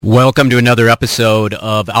Welcome to another episode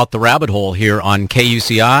of Out the Rabbit Hole here on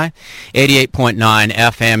KUCI, 88.9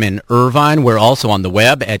 FM in Irvine. We're also on the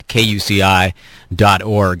web at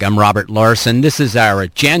kuci.org. I'm Robert Larson. This is our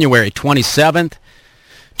January 27th,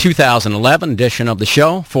 2011 edition of the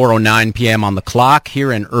show, 4:09 p.m. on the clock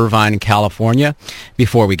here in Irvine, California.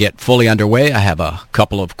 Before we get fully underway, I have a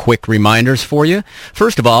couple of quick reminders for you.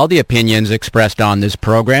 First of all, the opinions expressed on this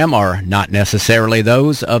program are not necessarily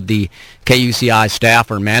those of the KUCI staff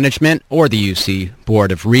or management or the UC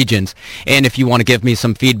Board of Regents. And if you want to give me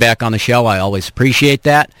some feedback on the show, I always appreciate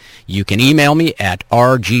that. You can email me at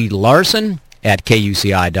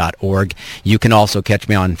rglarson@kuci.org. You can also catch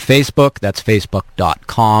me on Facebook. That's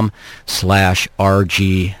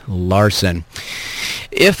facebook.com/rglarson.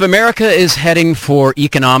 If America is heading for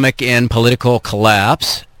economic and political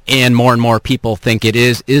collapse, and more people think it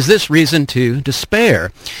is this reason to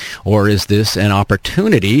despair? Or is this an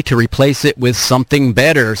opportunity to replace it with something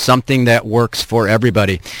better, something that works for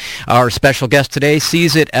everybody? Our special guest today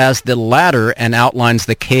sees it as the latter and outlines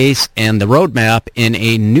the case and the roadmap in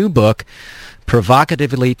a new book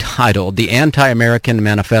provocatively titled The Anti-American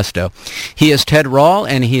Manifesto. He is Ted Rall,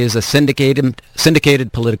 and he is a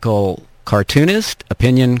syndicated political cartoonist,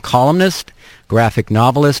 opinion columnist, graphic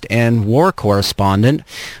novelist, and war correspondent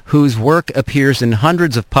whose work appears in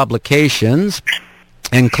hundreds of publications,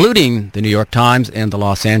 including the New York Times and the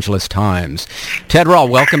Los Angeles Times. Ted Rall,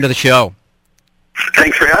 welcome to the show.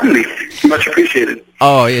 Thanks for having me. Much appreciated.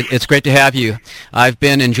 Oh, it's great to have you. I've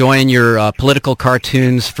been enjoying your political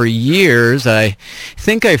cartoons for years. I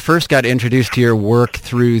think I first got introduced to your work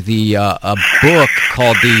through the a book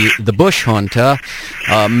called The Bush Junta.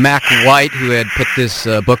 Mac White, who had put this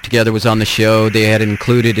book together, was on the show. They had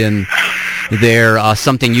included in there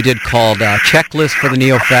something you did called Checklist for the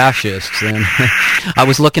Neo-Fascists. And I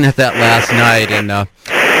was looking at that last night, and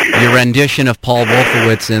your rendition of Paul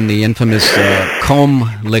Wolfowitz in the infamous comb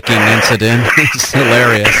licking incident is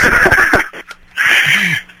hilarious.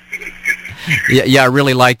 Yeah, I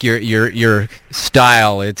really like your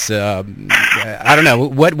style. It's I don't know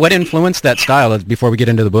what influenced that style. Before we get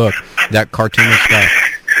into the book, that cartoonist style.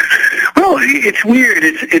 Well, it's weird.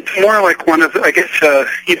 It's more like one of, I guess,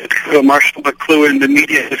 Marshall McLuhan, the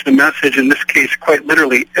media is the message. In this case, quite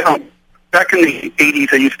literally. Back in the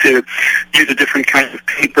 80s, I used to use a different kind of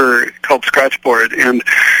paper called scratchboard, and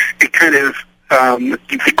it kind of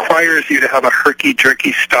it requires you to have a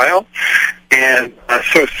herky-jerky style. And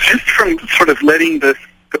so it's just from sort of letting the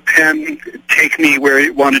pen take me where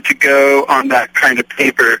it wanted to go on that kind of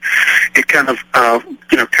paper, it kind of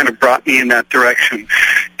brought me in that direction.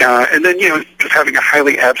 And then, just having a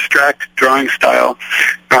highly abstract drawing style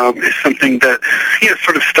is something that,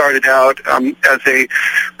 sort of started out as a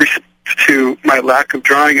response to my lack of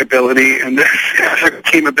drawing ability, and as I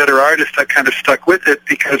became a better artist, I kind of stuck with it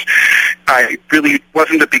because I really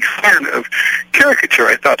wasn't a big fan of caricature.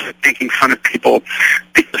 I thought that making fun of people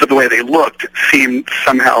because of the way they looked seemed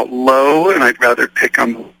somehow low, and I'd rather pick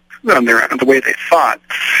on the way they thought.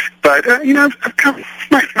 But I've come,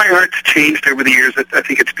 my art's changed over the years. I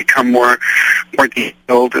think it's become more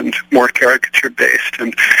detailed and more caricature based,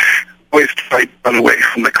 and always tried to run away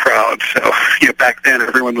from the crowd. So, back then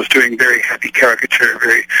everyone was doing very heavy caricature,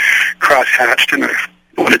 very cross-hatched, and I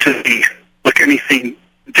wanted to look anything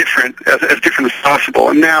different, as different as possible.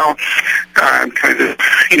 And now I'm kind of,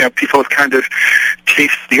 people have kind of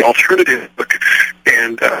chased the alternative look,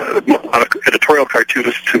 and a lot of editorial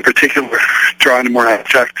cartoonists in particular draw in a more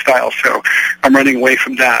abstract style. So I'm running away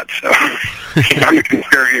from that. So I'm a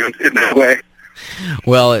contrarian in that way.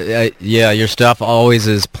 Well, yeah, your stuff always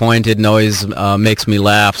is pointed and always makes me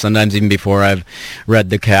laugh, sometimes even before I've read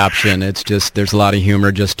the caption. It's just, there's a lot of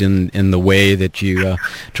humor just in the way that you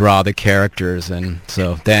draw the characters, and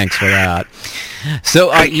so thanks for that. So,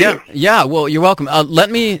 well, you're welcome. Let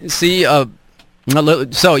me see,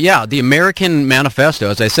 The American Manifesto,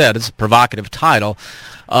 as I said, it's a provocative title.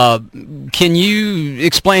 Can you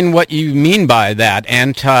explain what you mean by that?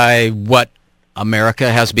 Anti-what America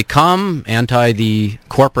has become, anti the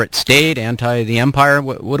corporate state, anti the empire?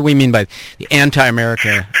 What do we mean by the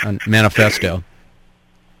anti-America manifesto?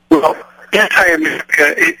 Well,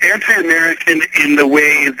 anti-American in the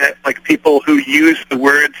way that, like, people who use the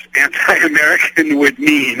words anti-American would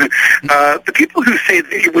mean. The people who say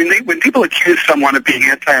that when people accuse someone of being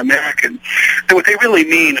anti-American, then what they really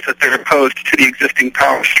mean is that they're opposed to the existing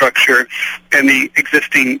power structure and the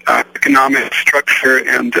existing economic structure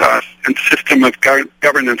and and system of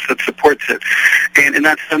governance that supports it. And in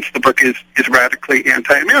that sense, the book is radically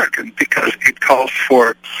anti-American because it calls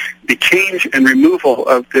for the change and removal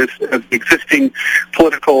of the existing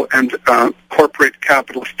political and corporate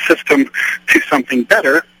capitalist system to something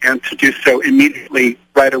better, and to do so immediately,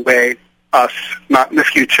 right away, us, not in the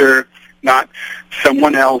future, not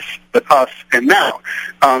someone else, but us and now.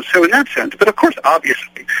 So in that sense, but of course,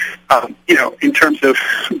 obviously, in terms of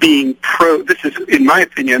being this is, in my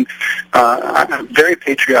opinion, I'm very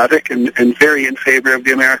patriotic and very in favor of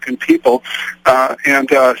the American people.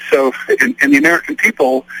 So the American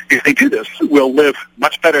people, if they do this, will live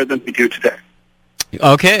much better than we do today.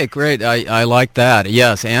 Okay, great. I like that.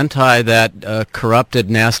 Yes, anti that corrupted,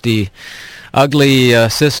 nasty, ugly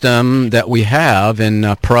system that we have,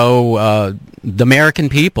 and pro the American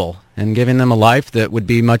people and giving them a life that would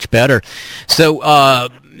be much better. So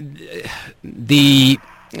let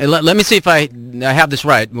me see if I have this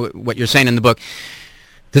right, what you're saying in the book.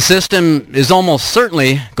 The system is almost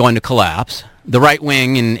certainly going to collapse. The right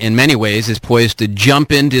wing, in many ways, is poised to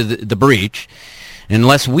jump into the breach.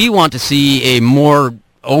 Unless we want to see a more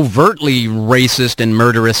overtly racist and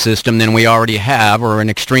murderous system than we already have, or an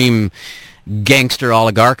extreme gangster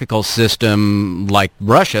oligarchical system like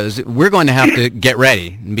Russia's, we're going to have to get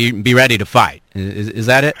ready, be ready to fight. Is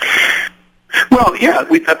that it? Well, yeah,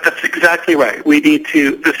 that's exactly right. We need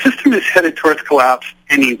to. The system is headed towards collapse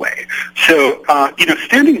anyway. So,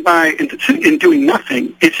 standing by and doing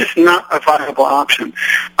nothing is just not a viable option.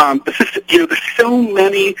 The system, there's so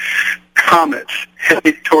many comets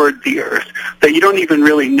headed toward the Earth that you don't even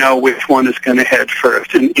really know which one is going to head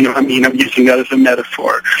first. And, I'm using that as a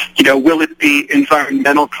metaphor. Will it be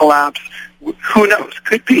environmental collapse? Who knows?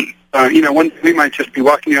 Could be. We might just be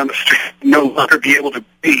walking down the street and no longer be able to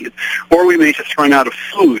breathe, or we may just run out of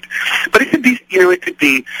food. But it could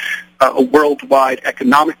be, a worldwide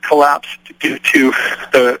economic collapse due to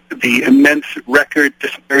the immense record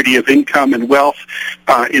disparity of income and wealth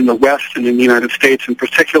in the West and in the United States in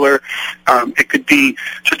particular. It could be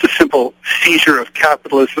just a simple seizure of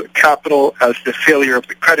capital as the failure of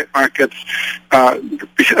the credit markets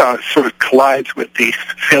sort of collides with the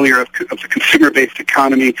failure of the consumer-based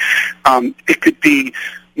economy. It could be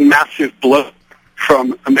massive blow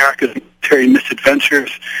from America's military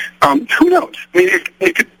misadventures. Who knows? I mean,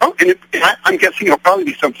 it could. I'm guessing it'll probably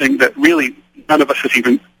be something that really none of us has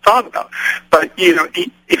even thought about. But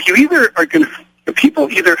if you either are going to,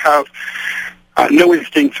 people either have no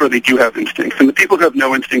instincts or they do have instincts, and the people who have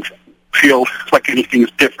no instincts feel like anything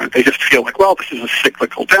is different. They just feel like, well, this is a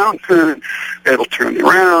cyclical downturn. It'll turn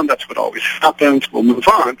around. That's what always happens. We'll move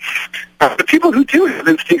on. The people who do have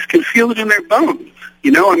instincts can feel it in their bones.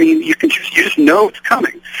 You just know it's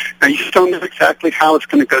coming. Now, you just don't know exactly how it's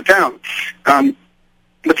going to go down.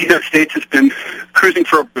 But the United States has been cruising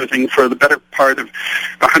for the better part of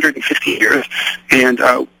 150 years, and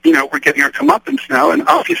we're getting our comeuppance now. And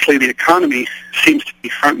obviously, the economy seems to be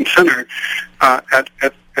front and center at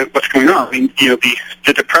what's going on. I mean,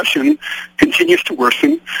 the depression continues to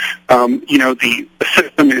worsen. The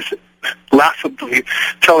system is laughably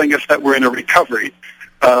telling us that we're in a recovery,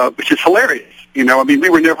 which is hilarious. We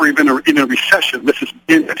were never even in a recession. This has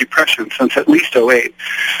been a depression since at least '08.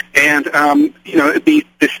 And,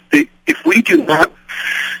 if we do not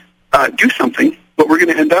do something, what we're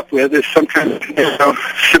going to end up with is some kind of,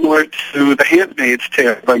 similar to The Handmaid's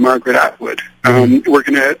Tale by Margaret Atwood. We're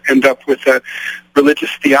going to end up with a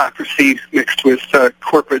religious theocracy mixed with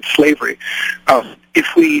corporate slavery.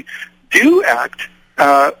 If we do act,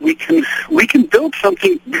 we can build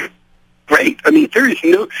something great. I mean,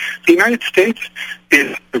 the United States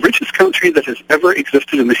is the richest country that has ever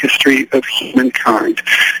existed in the history of humankind.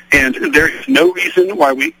 And there is no reason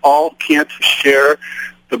why we all can't share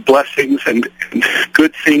the blessings and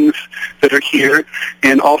good things that are here,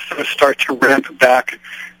 and also start to ramp back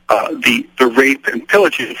the rape and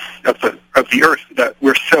pillaging of the earth that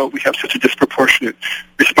we have such a disproportionate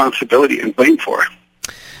responsibility and blame for.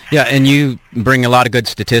 Yeah, and you bring a lot of good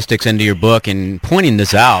statistics into your book and pointing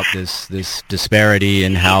this out, this disparity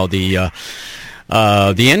and how the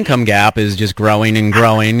income gap is just growing and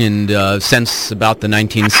growing, and since about the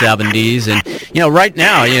 1970s. And right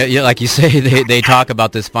now, like you say, they talk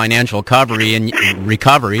about this financial recovery,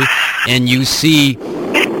 and you see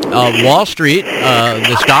Wall Street,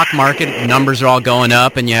 the stock market numbers are all going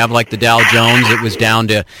up, and you have like the Dow Jones, it was down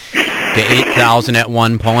to to 8,000 at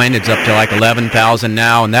one point. It's up to like 11,000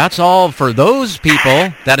 now, and that's all for those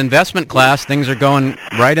people, that investment class. Things are going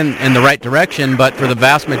right in the right direction, but for the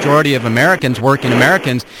vast majority of Americans, working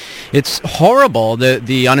Americans, it's horrible.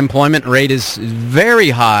 The unemployment rate is very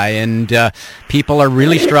high, and people are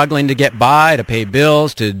really struggling to get by, to pay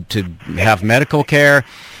bills, to have medical care,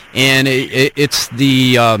 and it's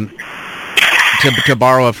the to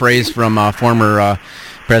borrow a phrase from former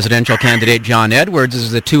presidential candidate John Edwards,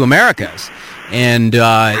 is the two Americas, and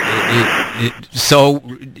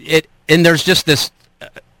and there's just this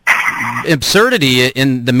absurdity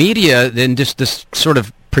in the media, and just this sort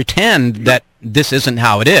of pretend that this isn't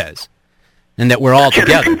how it is, and that we're all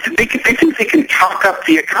together. They think they can talk up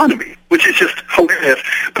the economy, which is just hilarious.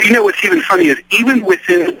 But you know what's even funny is even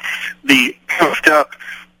within the puffed up,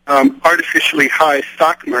 artificially high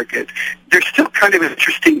stock market, there's still kind of an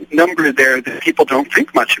interesting number there that people don't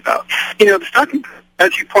think much about. You know, the stock,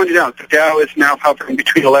 as you pointed out, the Dow is now hovering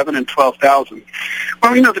between 11 and 12,000.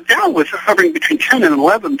 Well, you know, the Dow was hovering between 10 and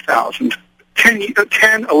 11,000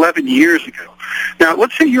 10, 11 years ago. Now,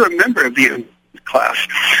 let's say you're a member of the class.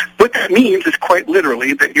 What that means is quite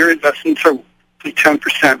literally that your investments are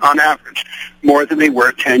 10% on average, more than they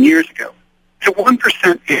were 10 years ago. It's a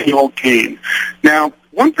 1% annual gain. Now,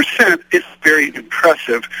 1% is very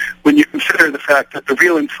impressive when you consider the fact that the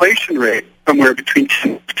real inflation rate is somewhere between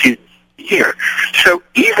 10 and 15 a year. So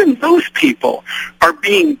even those people are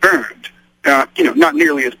being burned, not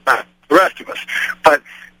nearly as bad as the rest of us. But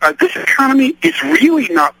this economy is really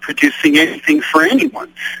not producing anything for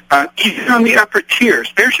anyone, even on the upper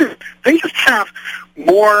tiers. They just have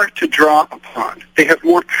more to draw upon. They have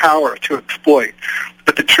more power to exploit.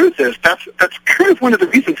 But the truth is, that's kind of one of the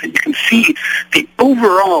reasons that you can see the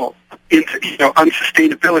overall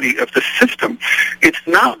unsustainability of the system. It's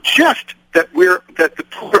not just that the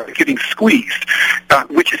poor are getting squeezed,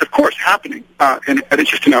 which is of course happening, and it's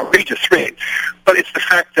just an outrageous rate. But it's the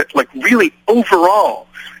fact that, like, really overall,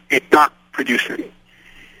 it's not producing.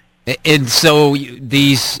 And so many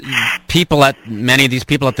of these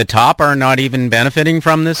people at the top are not even benefiting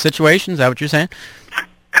from this situation. Is that what you're saying?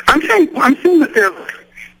 I'm saying that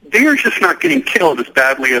they are just not getting killed as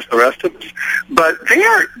badly as the rest of us, but they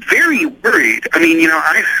are very worried. I mean,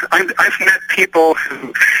 I've met people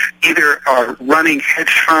who either are running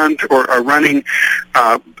hedge funds or are running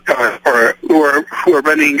or who are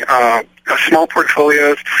running small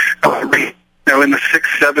portfolios, in the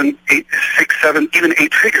 6, 7, 8, even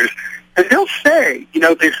 8 figures. And they'll say,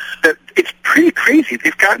 that it's pretty crazy.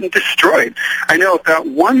 They've gotten destroyed. I know about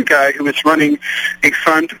one guy who was running a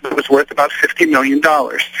fund that was worth about $50 million.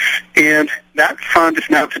 And that fund is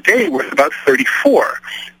now today worth about 34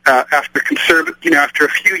 after a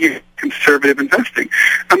few years of conservative investing.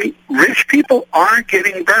 I mean, rich people are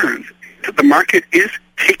getting burned. The market is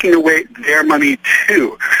taking away their money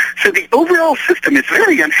too. So the overall system is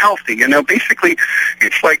very unhealthy. Basically,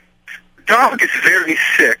 it's like the dog is very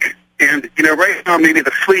sick. And, right now maybe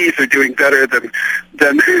the fleas are doing better than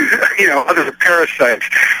other parasites.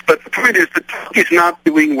 But the point is the dog is not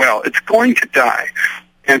doing well. It's going to die.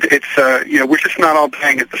 And it's, we're just not all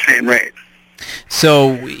dying at the same rate.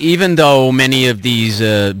 So even though many of these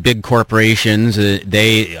big corporations,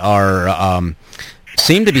 they are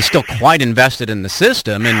seem to be still quite invested in the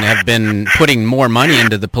system and have been putting more money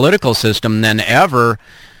into the political system than ever,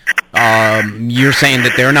 you're saying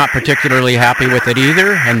that they're not particularly happy with it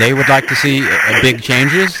either, and they would like to see big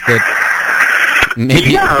changes? That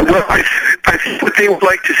maybe. Yeah, well, I think what they would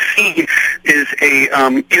like to see is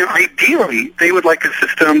ideally they would like a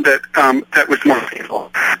system that was more faithful.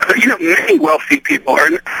 Many wealthy people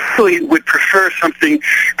really would prefer something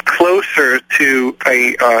closer to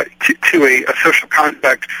a social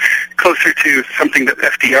contract, closer to something that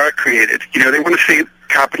FDR created. They want to see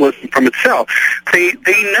capitalism from itself. They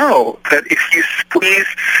know that if you squeeze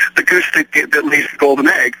the goose that lays the golden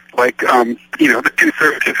egg, like the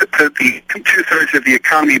two-thirds of the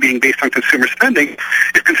economy being based on consumer spending,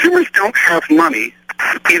 if consumers don't have money,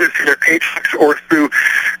 either through their paychecks or through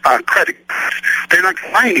credit cards, they're not going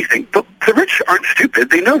to buy anything. But the rich aren't stupid.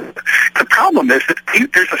 They know that. The problem is that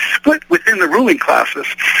there's a split within the ruling classes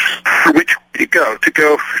for which way to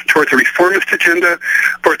go towards a reformist agenda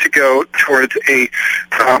or to go towards a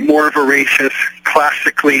more voracious,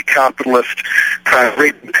 classically capitalist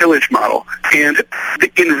rape and pillage model. And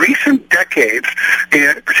in recent decades,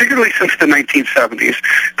 particularly since the 1970s,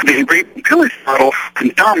 the rape and pillage model has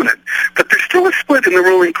been dominant. But there's still a split in the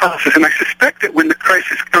ruling classes, and I suspect that when the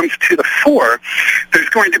crisis comes to the fore, there's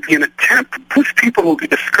going to be an attempt. Most people will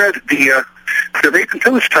discredit the rape and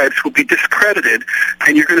pillage types will be discredited,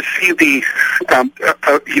 and you're going to see the,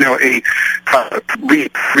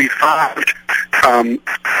 revived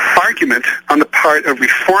argument on the part of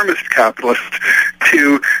reformist capitalists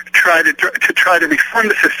to try to reform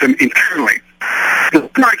the system internally.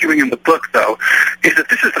 What I'm arguing in the book, though, is that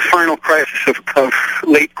this is the final crisis of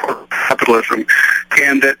late corporate capitalism,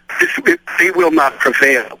 and that they will not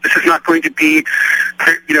prevail. This is not going to be,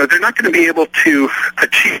 they're not going to be able to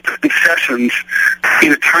achieve concessions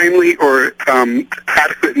in a timely or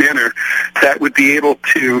adequate manner that would be able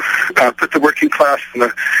to put the working class and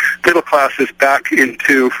the middle classes back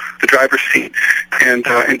into the driver's seat and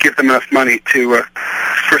give them enough money to,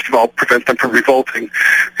 first of all, prevent them from revolting,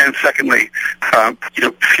 and secondly,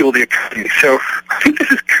 fuel the economy. So I think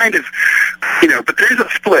this is kind of, but there is a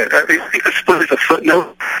split. I think the split is a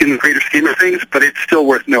footnote in the greater scheme of things, but it's still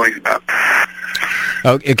worth knowing about.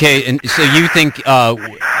 Okay, and so you think,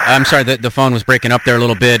 I'm sorry, the phone was breaking up there a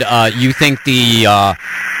little bit. You think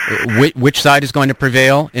which side is going to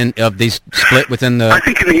prevail of these split within the? I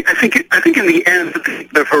think in the end,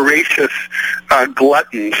 the voracious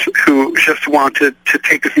gluttons who just wanted to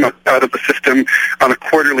take as much out of the system on a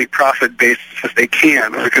quarterly profit basis as they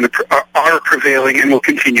can are prevailing and will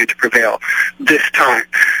continue to prevail this time.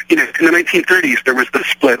 In the 1930s, there was the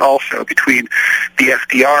split also between the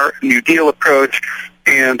FDR New Deal approach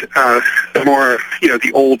and the more,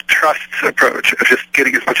 the old trusts approach of just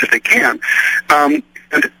getting as much as they can. And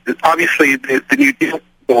obviously, the New Deal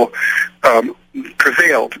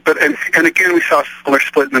prevailed. And again, we saw a similar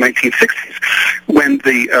split in the 1960s when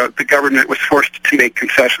the government was forced to make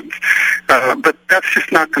concessions. But that's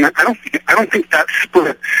just not going to. I don't think that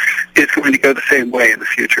split is going to go the same way in the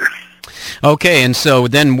future. Okay, and so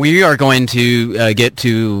then we are going to get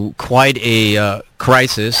to quite a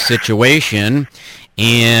crisis situation,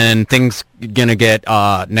 and things going to get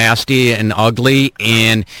nasty and ugly.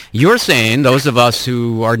 And you're saying those of us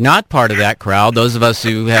who are not part of that crowd, those of us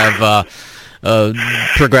who have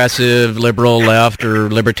progressive, liberal, left, or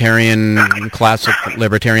libertarian, classic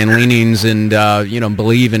libertarian leanings, and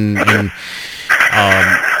believe in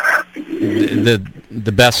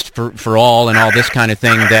the best for all and all this kind of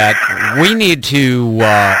thing, that we need to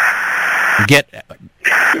get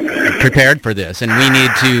prepared for this, and we need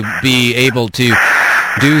to be able to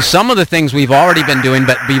do some of the things we've already been doing,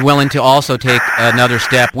 but be willing to also take another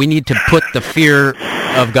step. We need to put the fear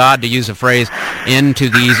of God, to use a phrase, into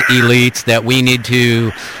these elites, that we need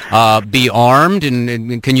to be armed.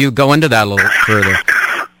 And can you go into that a little further?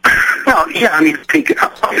 Well, yeah, I think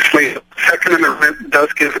obviously the Second Amendment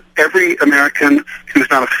does give every American who's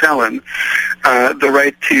not a felon the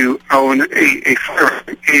right to own a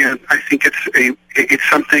firearm, and I think it's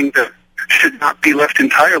something that should not be left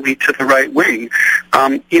entirely to the right wing.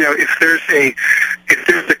 If there's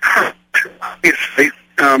a current, obviously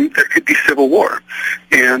there could be civil war,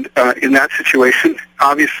 and in that situation,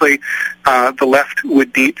 obviously the left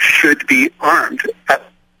should be armed.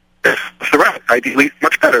 That's the right, ideally,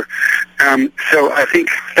 much better. So I think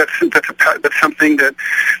that's something that,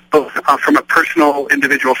 both from a personal,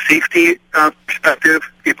 individual safety perspective,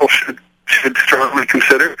 people should strongly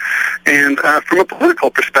consider, and from a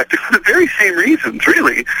political perspective, for the very same reasons,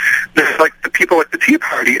 really. There's like the people at the Tea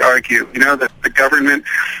Party argue, that the government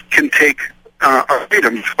can take our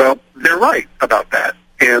freedoms. Well, they're right about that.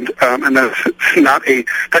 And that's not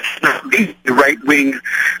the right wing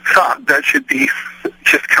thought. That should be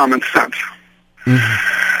just common sense.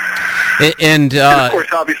 Mm-hmm. And of course,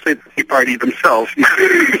 obviously, the Tea Party themselves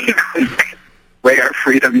weigh our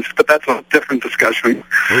freedoms, but that's a different discussion.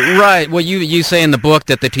 Right. Well, you say in the book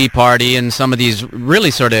that the Tea Party and some of these really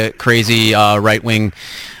sort of crazy right-wing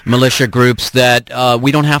militia groups, that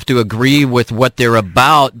we don't have to agree with what they're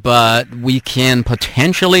about, but we can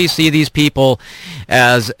potentially see these people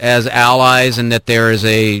as allies, and that there is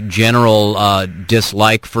a general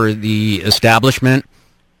dislike for the establishment.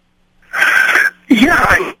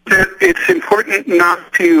 Yeah, it's important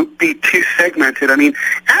not to be too segmented.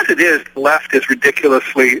 As it is, the left is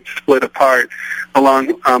ridiculously split apart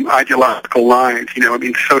along ideological lines.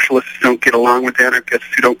 Socialists don't get along with anarchists,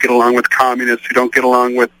 who don't get along with communists, who don't get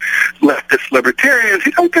along with leftist libertarians,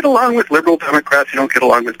 who don't get along with liberal Democrats, who don't get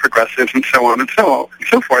along with progressives, and so on and so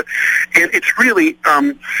forth. And it's really,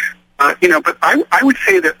 but I would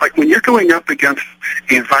say that, like, when you're going up against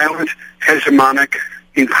a violent, hegemonic,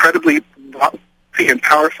 incredibly and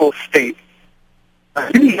powerful state,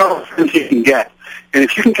 you know what friends you can get. And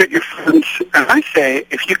if you can get your friends, and I say,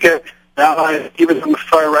 if you get allies even on the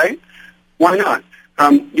far right, why not?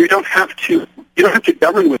 You don't have to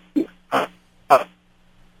govern with them.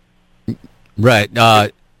 Right.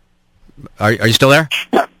 Are you still there?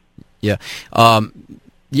 Yeah. Yeah.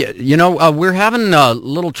 Yeah, we're having a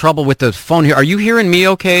little trouble with the phone here. Are you hearing me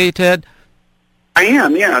okay, Ted? I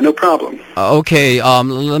am, yeah, no problem. Okay,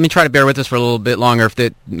 let me try to bear with us for a little bit longer. If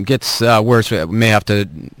it gets worse, we may have to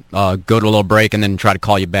go to a little break and then try to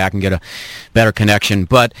call you back and get a better connection.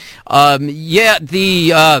 But,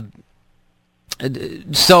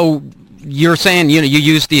 so you're saying, you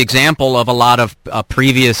used the example of a lot of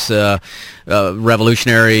previous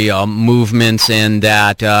revolutionary movements, and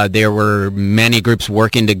that there were many groups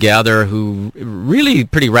working together who really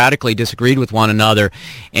pretty radically disagreed with one another.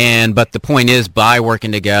 But the point is, by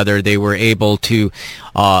working together, they were able to,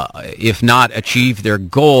 if not achieve their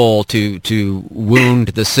goal, to wound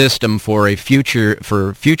the system for future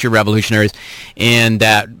revolutionaries, and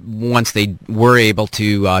that once they were able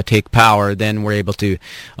to take power, then were able to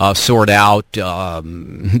sort out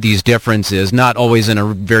these differences, not always in a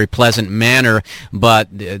very pleasant manner, but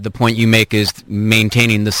the point you make is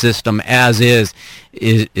maintaining the system as is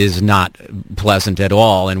not pleasant at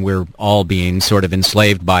all, and we're all being sort of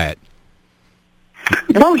enslaved by it.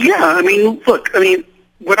 Well, yeah, look,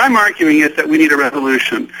 what I'm arguing is that we need a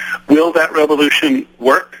revolution. Will that revolution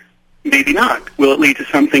work? Maybe not. Will it lead to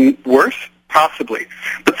something worse? Possibly.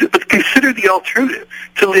 But consider the alternative,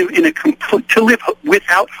 to live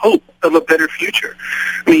without hope of a better future.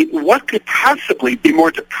 What could possibly be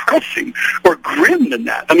more depressing or grim than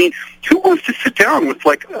that? Who wants to sit down with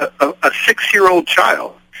like a 6-year-old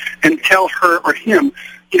child and tell her or him,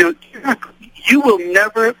 you will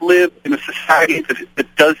never live in a society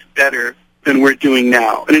that does better than we're doing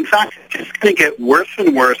now. And in fact, it's just going to get worse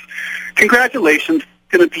and worse. Congratulations.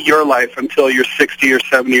 Going to be your life until you're 60 or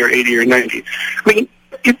 70 or 80 or 90.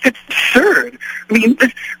 It's absurd.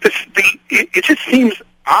 It just seems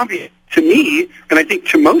obvious to me, and I think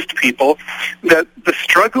to most people, that the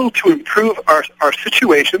struggle to improve our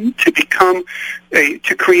situation,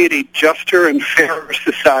 to create a juster and fairer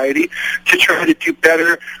society, to try to do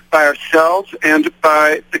better by ourselves and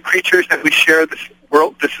by the creatures that we share this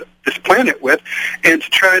world, this planet with, and to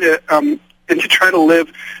try to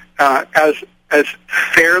live as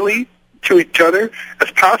fairly to each other as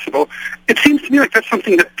possible. It seems to me like that's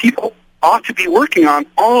something that people ought to be working on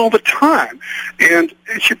all the time, and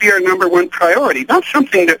it should be our number one priority, not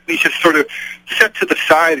something that we just sort of set to the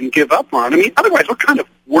side and give up on. Otherwise, what kind of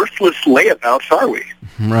worthless layabouts are we?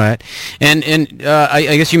 Right. And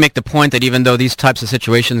I guess you make the point that even though these types of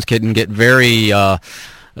situations can get very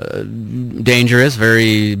dangerous,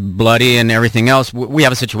 very bloody, and everything else, we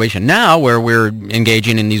have a situation now where we're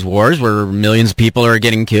engaging in these wars, where millions of people are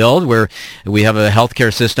getting killed, where we have a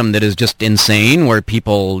healthcare system that is just insane, where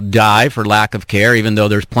people die for lack of care, even though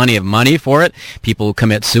there's plenty of money for it. People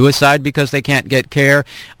commit suicide because they can't get care.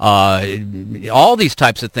 All these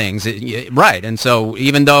types of things, right? And so,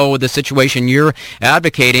 even though the situation you're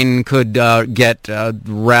advocating could get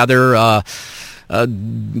rather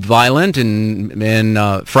violent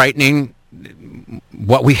and frightening,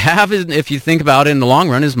 what we have is, if you think about it in the long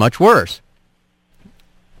run, is much worse.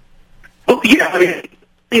 Well, yeah,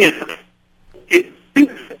 it's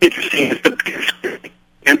interesting is that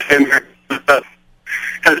anti-American stuff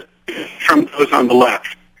has from those on the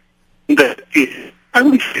left that I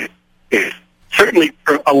would say it certainly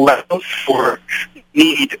allows for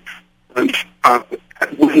need when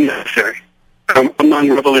necessary among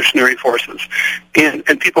revolutionary forces. And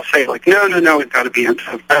people say, like, no, we've got to be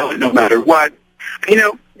anti-violent no matter what.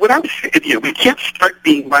 What I'm saying, we can't start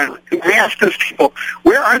being violent. And I ask those people,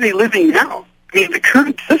 where are they living now? The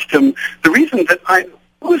current system, the reason that I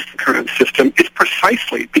oppose the current system is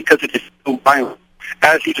precisely because it is so violent,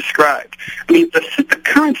 as you described. The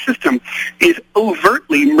current system is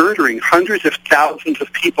overtly murdering hundreds of thousands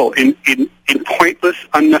of people in pointless,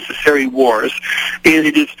 unnecessary wars, and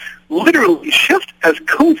it is literally just as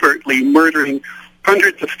covertly murdering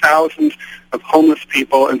hundreds of thousands of homeless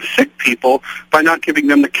people and sick people by not giving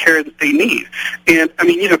them the care that they need. And,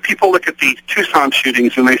 people look at the Tucson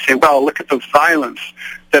shootings and they say, well, look at the violence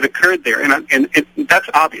that occurred there. And that's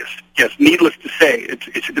obvious. Yes, needless to say,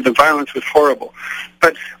 the violence was horrible.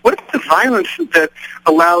 But what about the violence that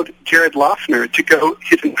allowed Jared Loughner to go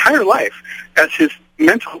his entire life as his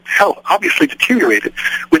mental health obviously deteriorated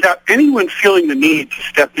without anyone feeling the need to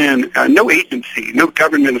step in, no agency, no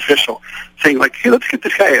government official saying, like, hey, let's get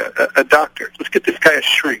this guy a doctor, let's get this guy a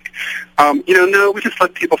shrink. No, we just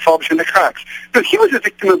let people fall between the cracks. But he was a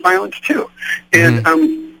victim of violence too. And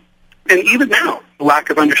and even now, the lack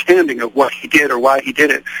of understanding of what he did or why he did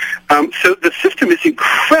it. So the system is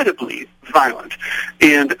incredibly violent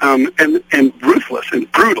and ruthless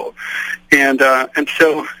and brutal. And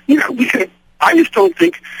so, I just don't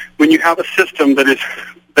think when you have a system that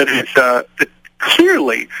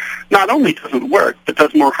clearly not only doesn't work, but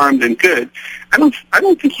does more harm than good, I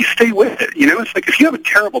don't think you stay with it. It's like if you have a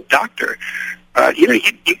terrible doctor,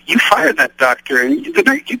 you fire that doctor and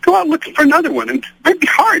you go out looking for another one, and it might be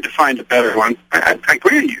hard to find a better one. I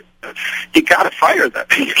grant you. You got to fire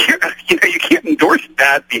that. You can't endorse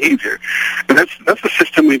bad behavior, and that's the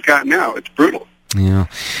system we've got now. It's brutal. Yeah.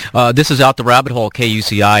 This is Out the Rabbit Hole,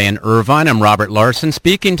 KUCI in Irvine. I'm Robert Larson,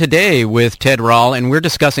 speaking today with Ted Rall, and we're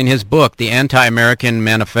discussing his book, The Anti-American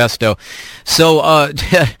Manifesto. So,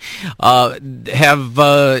 have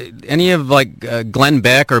any of Glenn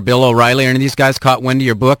Beck or Bill O'Reilly or any of these guys caught wind of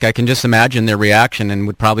your book? I can just imagine their reaction, and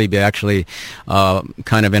would probably be actually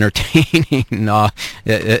kind of entertaining. Have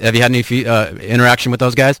you had any interaction with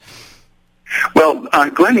those guys? Well,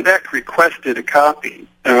 Glenn Beck requested a copy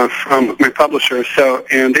from my publisher,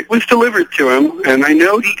 and it was delivered to him, and I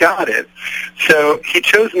know he got it. So he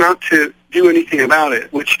chose not to do anything about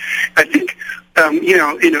it, which I think,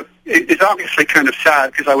 is obviously kind of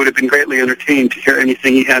sad, because I would have been greatly entertained to hear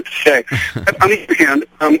anything he had to say. But on the other hand,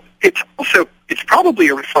 it's probably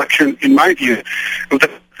a reflection, in my view, of the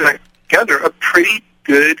fact that together a pretty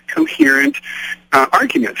good, coherent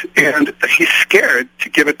argument, and he's scared to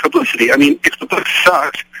give it publicity. I mean, if the book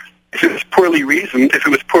sucked, if it was poorly reasoned, if it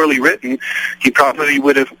was poorly written, he probably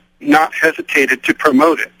would have not hesitated to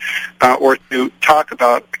promote it or to talk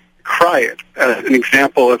about, cry it as an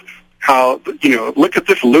example of how, look at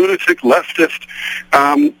this lunatic leftist.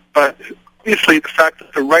 But obviously the fact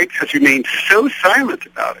that the right has remained so silent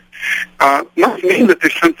about it must mean that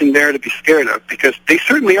there's something there to be scared of, because they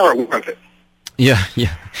certainly are aware of it. Yeah.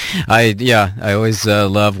 I always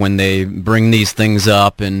love when they bring these things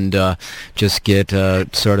up and just get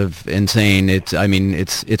sort of insane.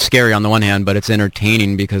 It's scary on the one hand, but it's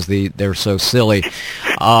entertaining because they're so silly.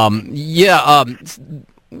 I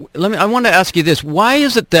want to ask you this: why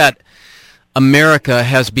is it that America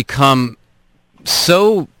has become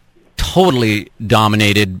so totally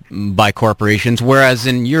dominated by corporations, whereas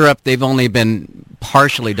in Europe they've only been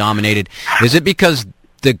partially dominated? Is it because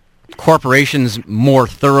the corporations more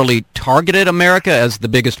thoroughly targeted America as the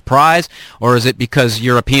biggest prize, or is it because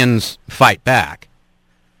Europeans fight back?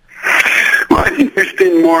 Well, I think there's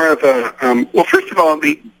been more of a first of all,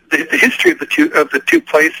 the history of the two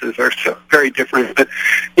places are so very different. But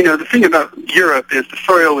the thing about Europe is the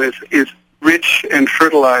soil is rich and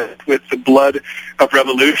fertilized with the blood of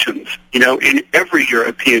revolutions, in every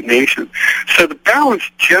European nation. So the balance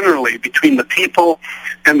generally between the people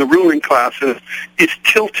and the ruling classes is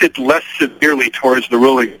tilted less severely towards the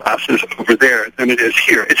ruling classes over there than it is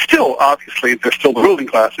here. It's still, obviously, they're still the ruling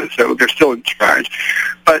classes, so they're still in charge.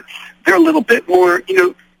 But they're a little bit more,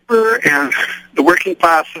 and the working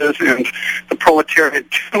classes and the proletariat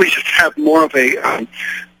generally just have more of a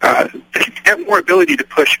they have more ability to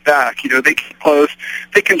push back. They can close,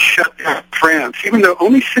 they can shut down France. Even though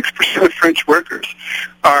only 6% of French workers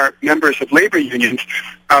are members of labor unions,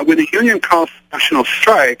 when a union calls national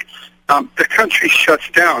strike, the country shuts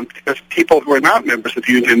down, because people who are not members of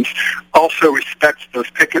unions also respect those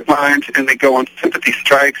picket lines, and they go on sympathy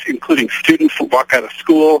strikes, including students who walk out of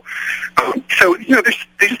school. So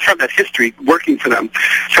they just have that history working for them.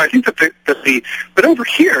 So I think but over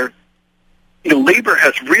here, labor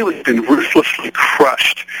has really been ruthlessly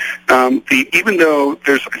crushed. Even though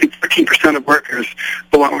there's, I think, 13% of workers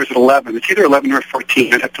belong, or is it 11? It's either 11 or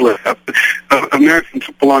 14. I'd have to look up. Americans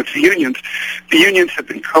belong to unions. The unions have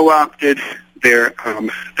been co-opted. They're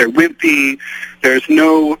wimpy. There's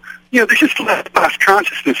no, there's just less class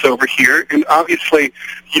consciousness over here. And obviously,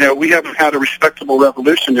 we haven't had a respectable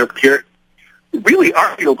revolution over here, really,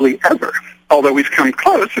 arguably, ever. Although we've come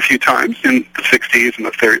close a few times in the 60s and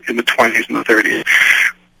in the 20s and the 30s.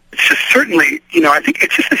 It's just certainly, I think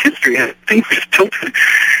it's just the history. I think we're just tilted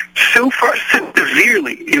so far, so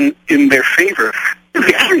severely in their favor.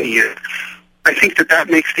 The irony is, I think that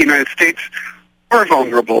makes the United States more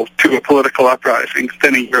vulnerable to a political uprising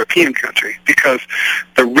than a European country, because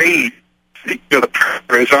the rate, the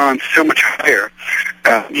pressure is on so much higher.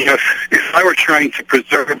 If I were trying to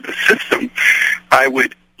preserve the system, I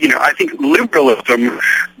would, I think liberalism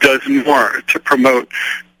does more to promote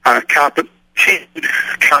capitalist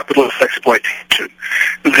exploitation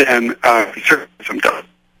than conservatism does.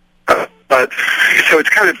 But so it's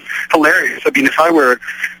kind of hilarious. I mean, if I were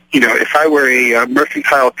a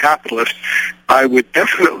mercantile capitalist, I would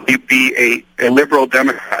definitely be a liberal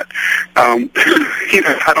Democrat.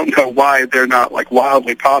 I don't know why they're not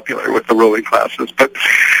wildly popular with the ruling classes, but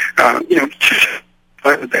just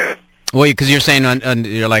that. Well, because you're saying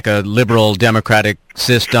you're like a liberal democratic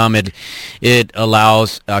system, it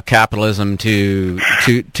allows capitalism to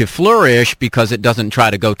flourish because it doesn't try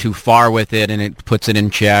to go too far with it, and it puts it in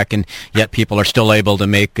check, and yet people are still able to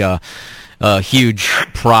make huge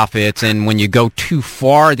profits. And when you go too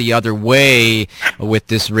far the other way with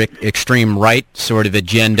this extreme right sort of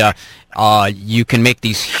agenda, you can make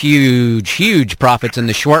these huge profits in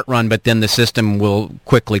the short run, but then the system will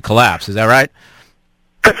quickly collapse. Is that right?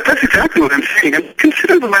 That's exactly what I'm saying. And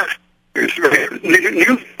consider the last years, right?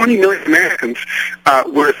 Nearly 20 million Americans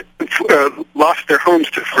lost their homes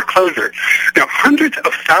to foreclosure. Now, hundreds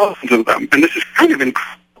of thousands of them, and this is kind of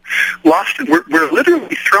incredible, were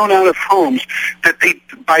literally thrown out of homes that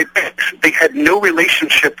by banks they had no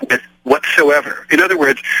relationship with whatsoever. In other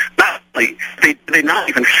words, not only did they not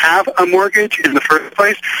even have a mortgage in the first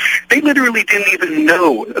place, they literally didn't even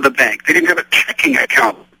know the bank. They didn't have a checking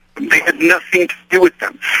account. They had nothing to do with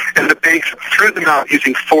them. And the banks threw them out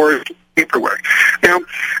using forged paperwork. Now,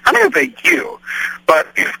 I don't know about you, but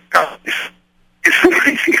if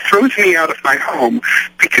somebody throws me out of my home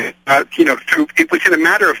because, within a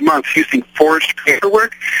matter of months using forged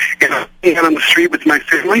paperwork and I'm being out on the street with my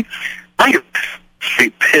family, I am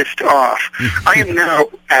pissed off. I am now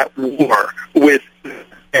at war with the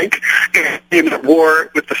bank and in at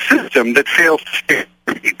war with the system that fails to stand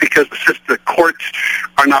for me because the courts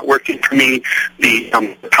are not working for me. The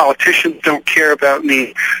politicians don't care about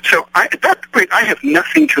me. So at that point, I have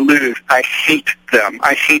nothing to lose. I hate them.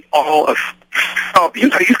 I hate all of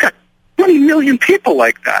you've got 20 million people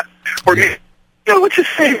like that. Or, let's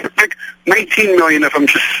just say like 19 million of them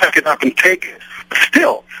just suck it up and take it. But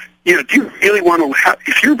still, do you really want to have,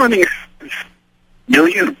 if you're running a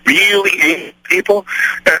million really angry people,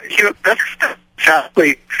 that's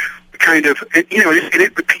exactly kind of,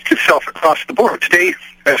 it repeats itself across the board. Today,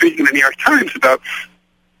 I was reading in the New York Times about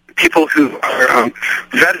people who are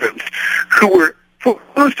veterans who were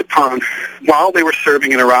foreclosed upon while they were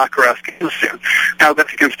serving in Iraq or Afghanistan. Now,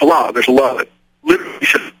 that's against the law. There's a law that literally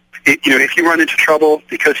says, if you run into trouble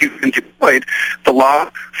because you've been deployed,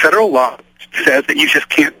 federal law says that you just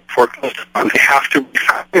can't foreclose upon. They have to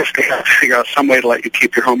figure out some way to let you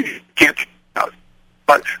keep your home. You can't keep it out.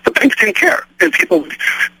 But the banks didn't care. And people,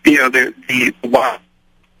 the wives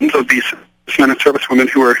of these men and servicewomen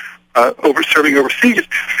who were serving overseas,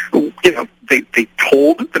 they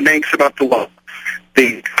told the banks about the law.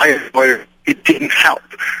 They hired a lawyer. It didn't help.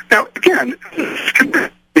 Now, again,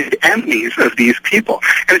 the enemies of these people,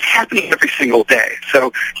 and it's happening every single day.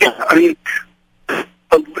 So,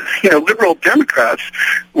 liberal Democrats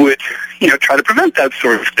would, try to prevent that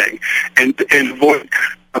sort of thing and avoid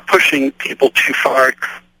pushing people too far,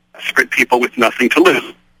 desperate people with nothing to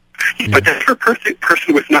lose. But that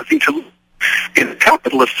person with nothing to lose in the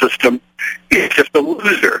capitalist system is just a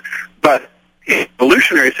loser. But in a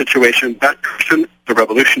revolutionary situation, that person is a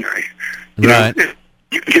revolutionary. Right.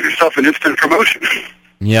 You can give yourself an instant promotion.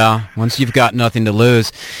 Yeah, once you've got nothing to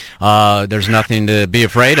lose, there's nothing to be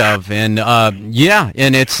afraid of. And,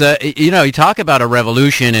 and it's, you talk about a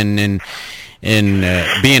revolution and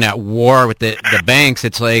being at war with the banks.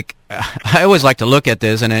 It's like, I always like to look at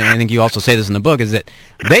this, and I think you also say this in the book, is that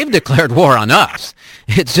they've declared war on us.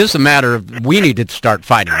 It's just a matter of we need to start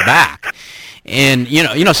fighting back. And,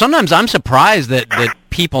 sometimes I'm surprised that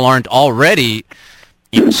people aren't already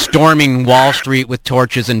storming Wall Street with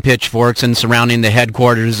torches and pitchforks and surrounding the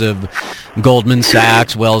headquarters of Goldman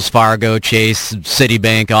Sachs, Wells Fargo, Chase,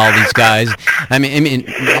 Citibank, all these guys. I mean,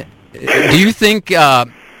 do you think that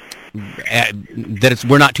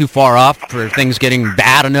we're not too far off for things getting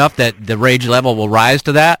bad enough that the rage level will rise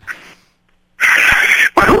to that?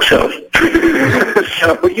 I hope so.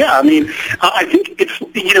 I think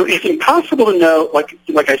it's impossible to know,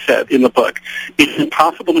 like I said in the book, it's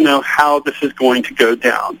impossible to know how this is going to go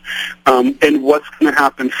down and what's going to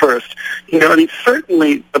happen first.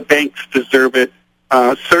 Certainly the banks deserve it.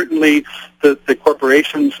 Certainly the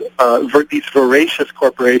corporations, these voracious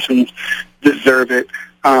corporations deserve it.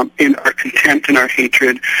 In our contempt and our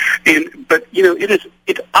hatred, but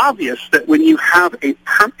it's obvious that when you have we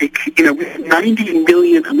have 90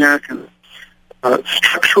 million Americans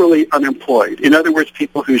structurally unemployed. In other words,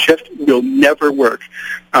 people who just will never work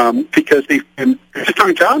because there just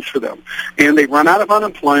aren't jobs for them, and they run out of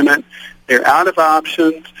unemployment. They're out of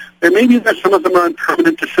options. Some of them are on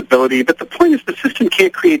permanent disability, but the point is the system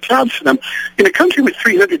can't create jobs for them. In a country with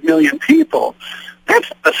 300 million people,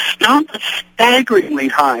 that's staggeringly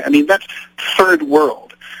high. I mean, that's third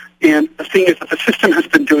world. And the thing is that the system has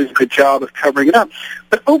been doing a good job of covering it up.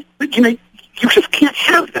 But you just can't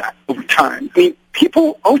have that over time. I mean,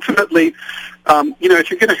 people ultimately,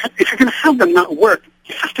 if you're going to have them not work,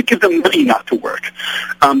 you have to give them money not to work.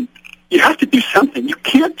 You have to do something. You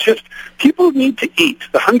can't just, people need to eat.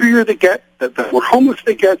 The hungrier they get, the more homeless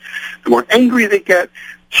they get, the more angry they get.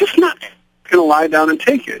 It's just not going to lie down and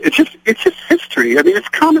take it. It's just history. I mean, it's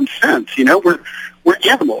common sense. We're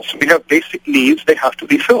animals. We have basic needs. They have to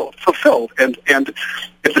be fulfilled. And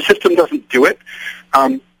if the system doesn't do it,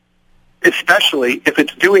 especially if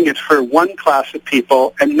it's doing it for one class of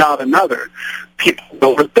people and not another, people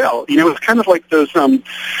will rebel. It's kind of like those, I'm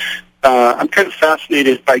kind of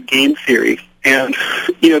fascinated by game theory. And,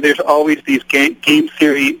 there's always these game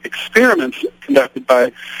theory experiments conducted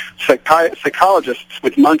by psychologists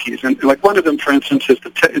with monkeys. And like one of them, for instance, is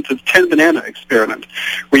the 10 banana experiment,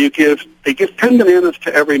 where they give 10 bananas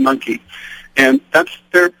to every monkey. And that's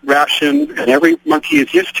their ration, and every monkey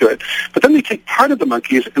is used to it. But then they take part of the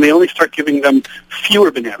monkeys, and they only start giving them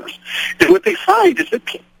fewer bananas. And what they find is that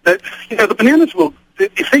the bananas will,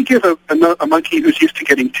 if they give a monkey who's used to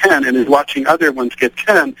getting 10 and is watching other ones get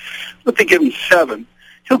 10, but they give him 7,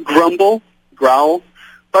 he'll grumble, growl,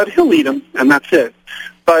 but he'll eat them, and that's it.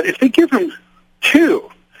 But if they give him 2,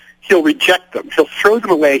 he'll reject them. He'll throw them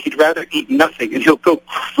away. He'd rather eat nothing, and he'll go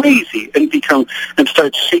crazy and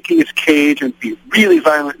start shaking his cage and be really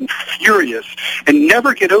violent and furious and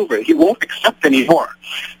never get over it. He won't accept any more.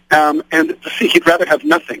 And he'd rather have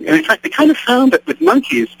nothing. And in fact, they kind of found that with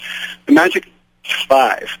monkeys, the magic is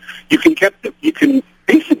 5. You can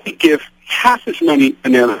basically give half as many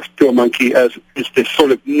bananas to a monkey as is the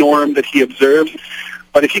sort of norm that he observes.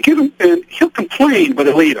 But if you give him, and he'll complain, but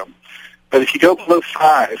he'll eat them. But if you go below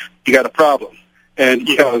 5, you got a problem. And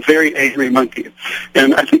you have a very angry monkey.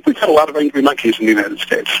 And I think we've had a lot of angry monkeys in the United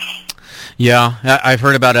States. Yeah, I've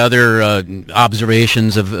heard about other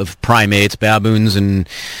observations of primates, baboons, and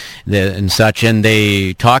such, and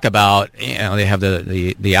they talk about, they have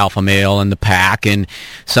the alpha male and the pack, and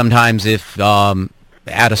sometimes if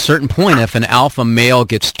at a certain point, if an alpha male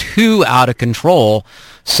gets too out of control,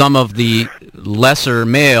 some of the lesser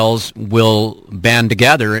males will band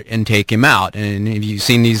together and take him out. And have you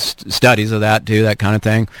seen these studies of that too, that kind of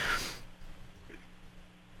thing?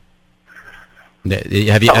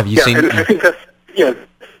 Have you seen? And I think that's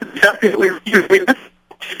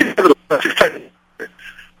exactly. It's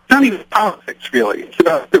not even politics, really. It's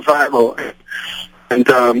about survival. And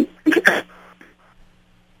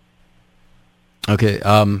okay.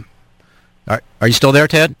 Are you still there,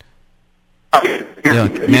 Ted?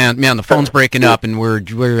 Yeah, man, the phone's breaking up, and we're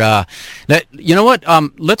you know what?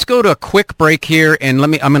 Let's go to a quick break here, and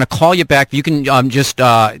I'm going to call you back. You can just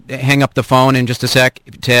hang up the phone in just a sec,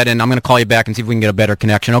 Ted, and I'm going to call you back and see if we can get a better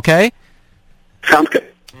connection. Okay? Sounds good.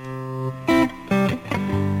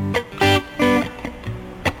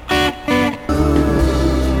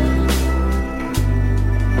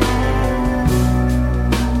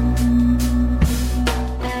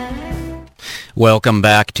 Welcome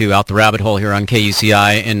back to Out the Rabbit Hole here on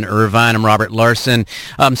KUCI in Irvine. I'm Robert Larson.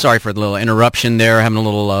 I'm sorry for the little interruption there. Having a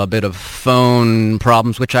little bit of phone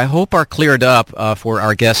problems, which I hope are cleared up for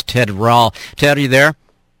our guest, Ted Rall. Ted, are you there?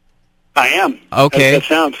 I am. Okay.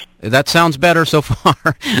 That sounds better so far.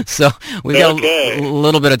 So we've got a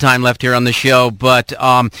little bit of time left here on the show. But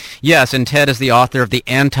yes, and Ted is the author of the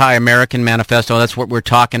Anti-American Manifesto. That's what we're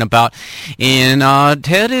talking about. And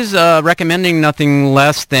Ted is recommending nothing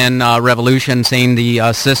less than revolution, saying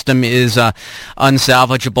the system is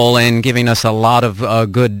unsalvageable, and giving us a lot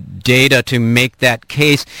of good data to make that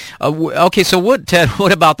case. Okay, so Ted,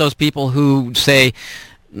 what about those people who say,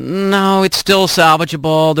 no, it's still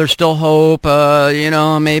salvageable. There's still hope.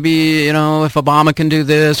 Maybe, if Obama can do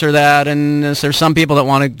this or that, and there's some people that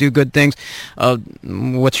want to do good things.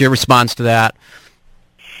 What's your response to that?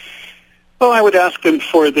 Well, I would ask them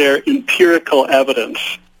for their empirical evidence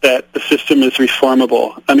that the system is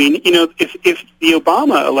reformable. I mean, if the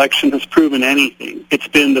Obama election has proven anything, it's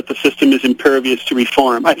been that the system is impervious to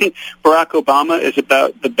reform. I think Barack Obama is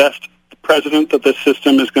about the best president that this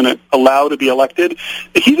system is going to allow to be elected.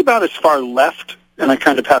 He's about as far left, and I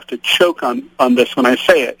kind of have to choke on this when I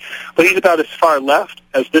say it, but he's about as far left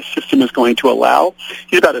as this system is going to allow.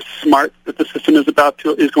 He's about as smart that the system is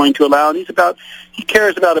going to allow, and he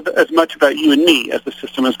cares about as much about you and me as the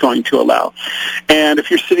system is going to allow. And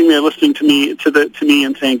if you're sitting there listening to me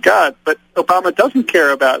and saying, God, but Obama doesn't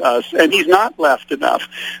care about us, and he's not left enough,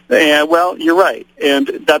 well, you're right. And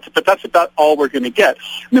that's about all we're going to get.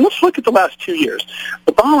 I mean, let's look at the last 2 years.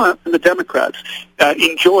 Obama and the Democrats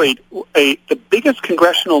enjoyed the biggest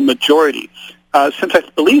congressional majority since, I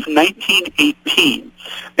believe, 1918.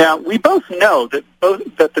 Now, we both know that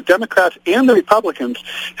the Democrats and the Republicans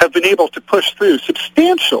have been able to push through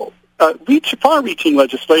substantial far-reaching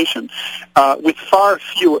legislation with far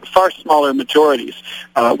smaller majorities,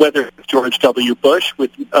 whether it's George W. Bush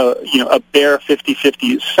with a bare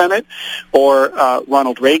 50-50 Senate, or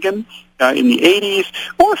Ronald Reagan in the 80s,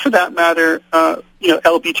 or for that matter,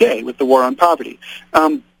 LBJ with the War on Poverty.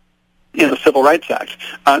 The Civil Rights Act.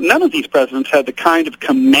 None of these presidents had the kind of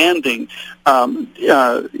commanding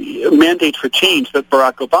mandate for change that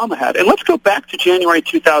Barack Obama had. And let's go back to January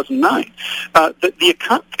 2009.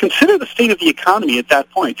 Consider the state of the economy at that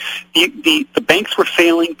point. The banks were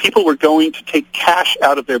failing. People were going to take cash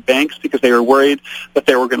out of their banks because they were worried that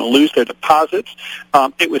they were going to lose their deposits.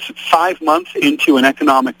 It was 5 months into an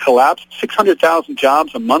economic collapse. 600,000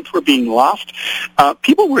 jobs a month were being lost.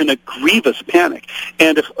 People were in a grievous panic.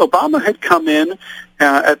 And if Obama had come in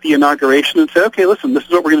at the inauguration and said, okay, listen, this is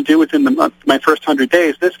what we're going to do within my first 100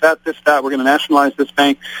 days, this, that. We're going to nationalize this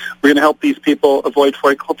bank. We're going to help these people avoid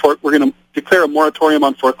we're going to declare a moratorium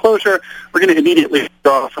on foreclosure. We're going to immediately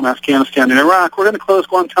withdraw from Afghanistan and Iraq. We're going to close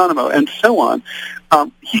Guantanamo, and so on.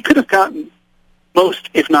 He could have gotten most,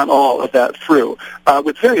 if not all, of that through,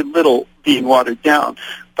 with very little being watered down.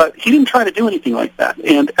 But he didn't try to do anything like that.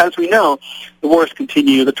 And as we know, the wars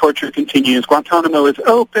continue, the torture continues. Guantanamo is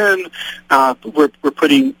open. We're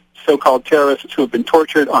putting so-called terrorists who have been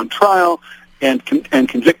tortured on trial and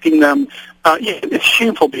convicting them. It's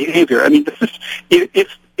shameful behavior. I mean, this is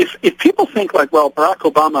if people think like, well, Barack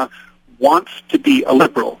Obama wants to be a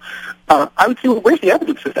liberal, I would say, well, where's the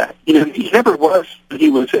evidence of that? He never was. He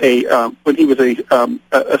was a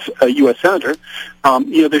U.S. senator.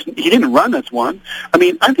 He didn't run as one. I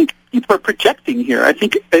mean, I think people are projecting here. I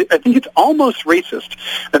think it's almost racist.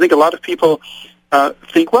 I think a lot of people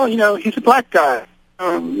think, well, he's a black guy.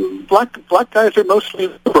 Black guys are mostly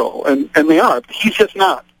liberal, and they are. But he's just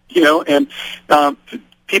not. And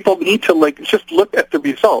people need to just look at the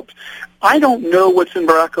results. I don't know what's in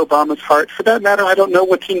Barack Obama's heart. For that matter, I don't know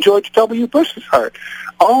what's in George W. Bush's heart.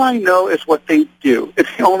 All I know is what they do.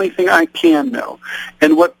 It's the only thing I can know.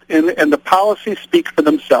 And the policies speak for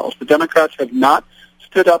themselves. The Democrats have not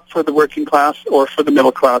stood up for the working class or for the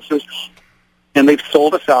middle classes, and they've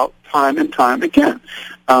sold us out time and time again.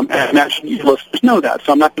 And I imagine you listeners know that.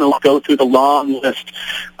 So I'm not going to go through the long list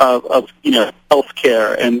of health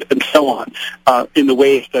care and so on in the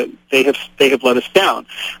ways that they have let us down.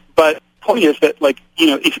 But the point is that,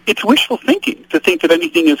 it's wishful thinking to think that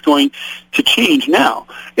anything is going to change now,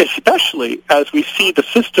 especially as we see the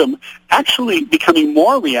system actually becoming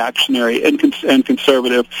more reactionary and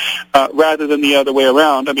conservative rather than the other way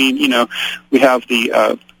around. I mean, we have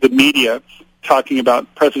the media talking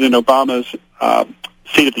about President Obama's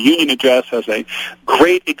State of the Union address as a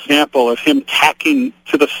great example of him tacking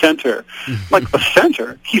to the center. Like the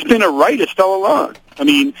center? He's been a rightist all along. I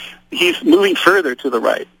mean, he's moving further to the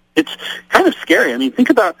right. It's kind of scary. I mean, think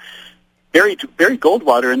about Barry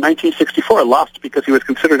Goldwater in 1964 lost because he was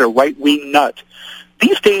considered a right-wing nut.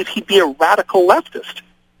 These days, he'd be a radical leftist.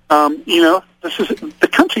 The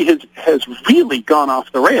country has really gone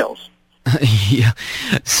off the rails. Yeah.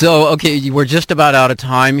 So, okay, we're just about out of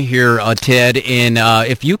time here, Ted, and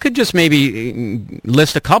if you could just maybe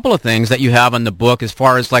list a couple of things that you have in the book as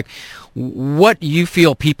far as what you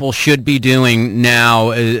feel people should be doing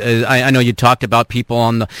now. I know you talked about people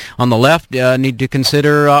on the left need to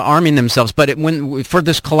consider arming themselves, but for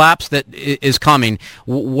this collapse that is coming,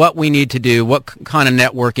 what we need to do, what kind of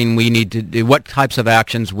networking we need to do, what types of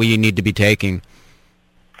actions we need to be taking.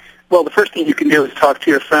 Well, the first thing you can do is talk to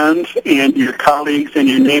your friends and your colleagues and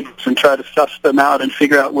your neighbors and try to suss them out and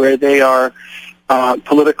figure out where they are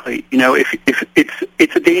politically. If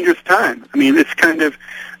it's a dangerous time. I mean, it's kind of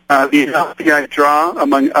the analogy I draw,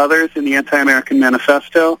 among others, in the Anti-American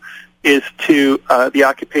Manifesto, is to the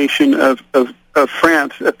occupation of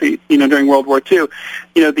France at during World War II.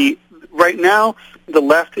 Right now, the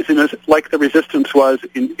left is like the resistance was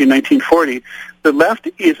in 1940. The left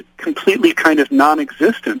is completely kind of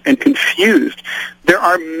non-existent and confused. There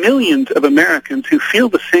are millions of Americans who feel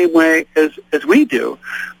the same way as we do,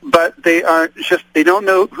 but they don't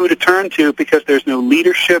know who to turn to because there's no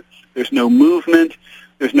leadership, there's no movement,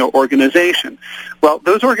 there's no organization. Well,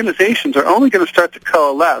 those organizations are only going to start to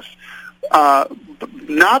coalesce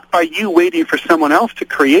not by you waiting for someone else to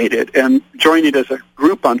create it and join it as a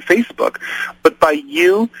group on Facebook, but by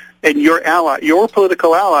you and your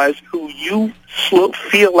political allies who you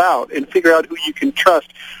feel out and figure out who you can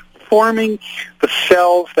trust, forming the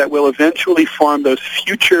cells that will eventually form those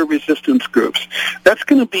future resistance groups. That's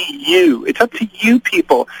going to be you. It's up to you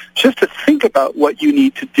people just to think about what you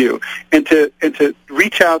need to do and to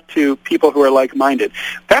reach out to people who are like-minded.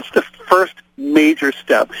 That's the first major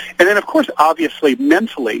step. And then, of course, obviously,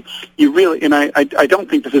 mentally, you really, and I don't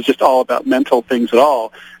think this is just all about mental things at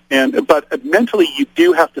all, but mentally, you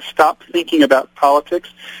do have to stop thinking about politics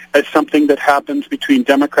as something that happens between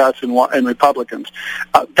Democrats and Republicans.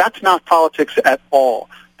 That's not politics at all.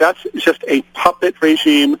 That's just a puppet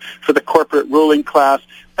regime for the corporate ruling class.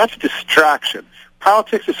 That's distraction.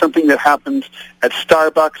 Politics is something that happens at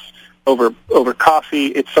Starbucks over coffee.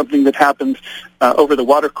 It's something that happens over the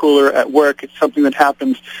water cooler at work. It's something that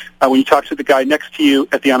happens when you talk to the guy next to you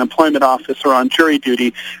at the unemployment office or on jury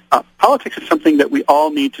duty. Politics is something that we all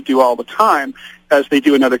need to do all the time, as they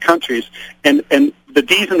do in other countries. And the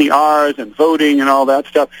D's and the R's and voting and all that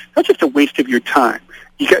stuff, that's just a waste of your time.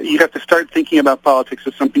 You have to start thinking about politics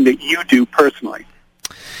as something that you do personally.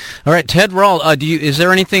 All right, Ted Rall, is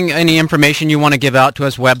there any information you want to give out to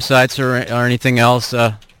us, websites or anything else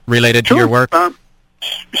related to your work?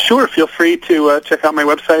 Sure. Feel free to check out my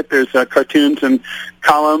website. There's cartoons and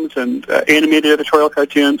columns and animated editorial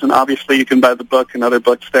cartoons, and obviously you can buy the book and other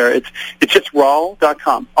books there. It's just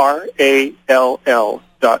Rall.com, RALL.com.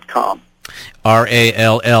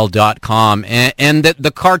 RALL.com. And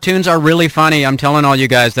the cartoons are really funny. I'm telling all you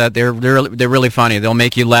guys that they're really funny. They'll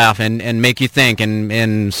make you laugh and make you think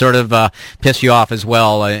and sort of piss you off as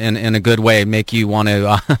well in a good way, make you want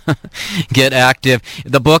to get active.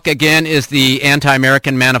 The book, again, is the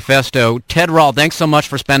Anti-American Manifesto. Ted Rall, thanks so much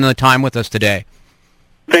for spending the time with us today.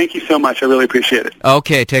 Thank you so much. I really appreciate it.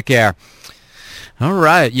 Okay, take care. All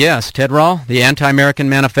right, yes, Ted Rall, the Anti-American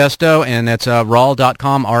Manifesto, and that's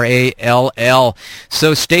Rall.com, R-A-L-L.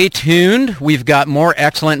 So stay tuned. We've got more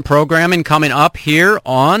excellent programming coming up here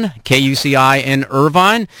on KUCI in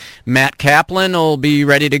Irvine. Matt Kaplan will be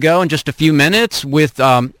ready to go in just a few minutes with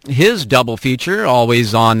his double feature,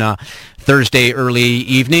 always on Thursday early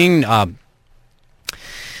evening.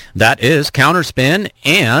 That is Counterspin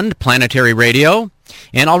and Planetary Radio.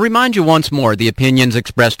 And I'll remind you once more, the opinions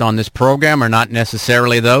expressed on this program are not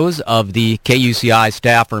necessarily those of the KUCI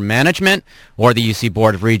staff or management or the UC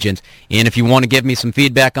Board of Regents. And if you want to give me some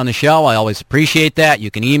feedback on the show, I always appreciate that. You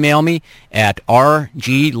can email me at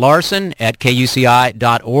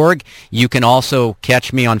rglarson@kuci.org. You can also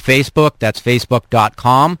catch me on Facebook. That's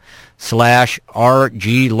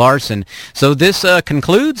facebook.com/rglarson. So this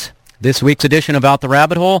concludes this week's edition of Out the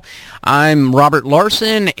Rabbit Hole. I'm Robert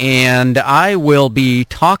Larson, and I will be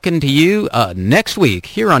talking to you next week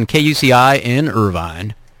here on KUCI in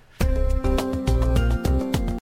Irvine.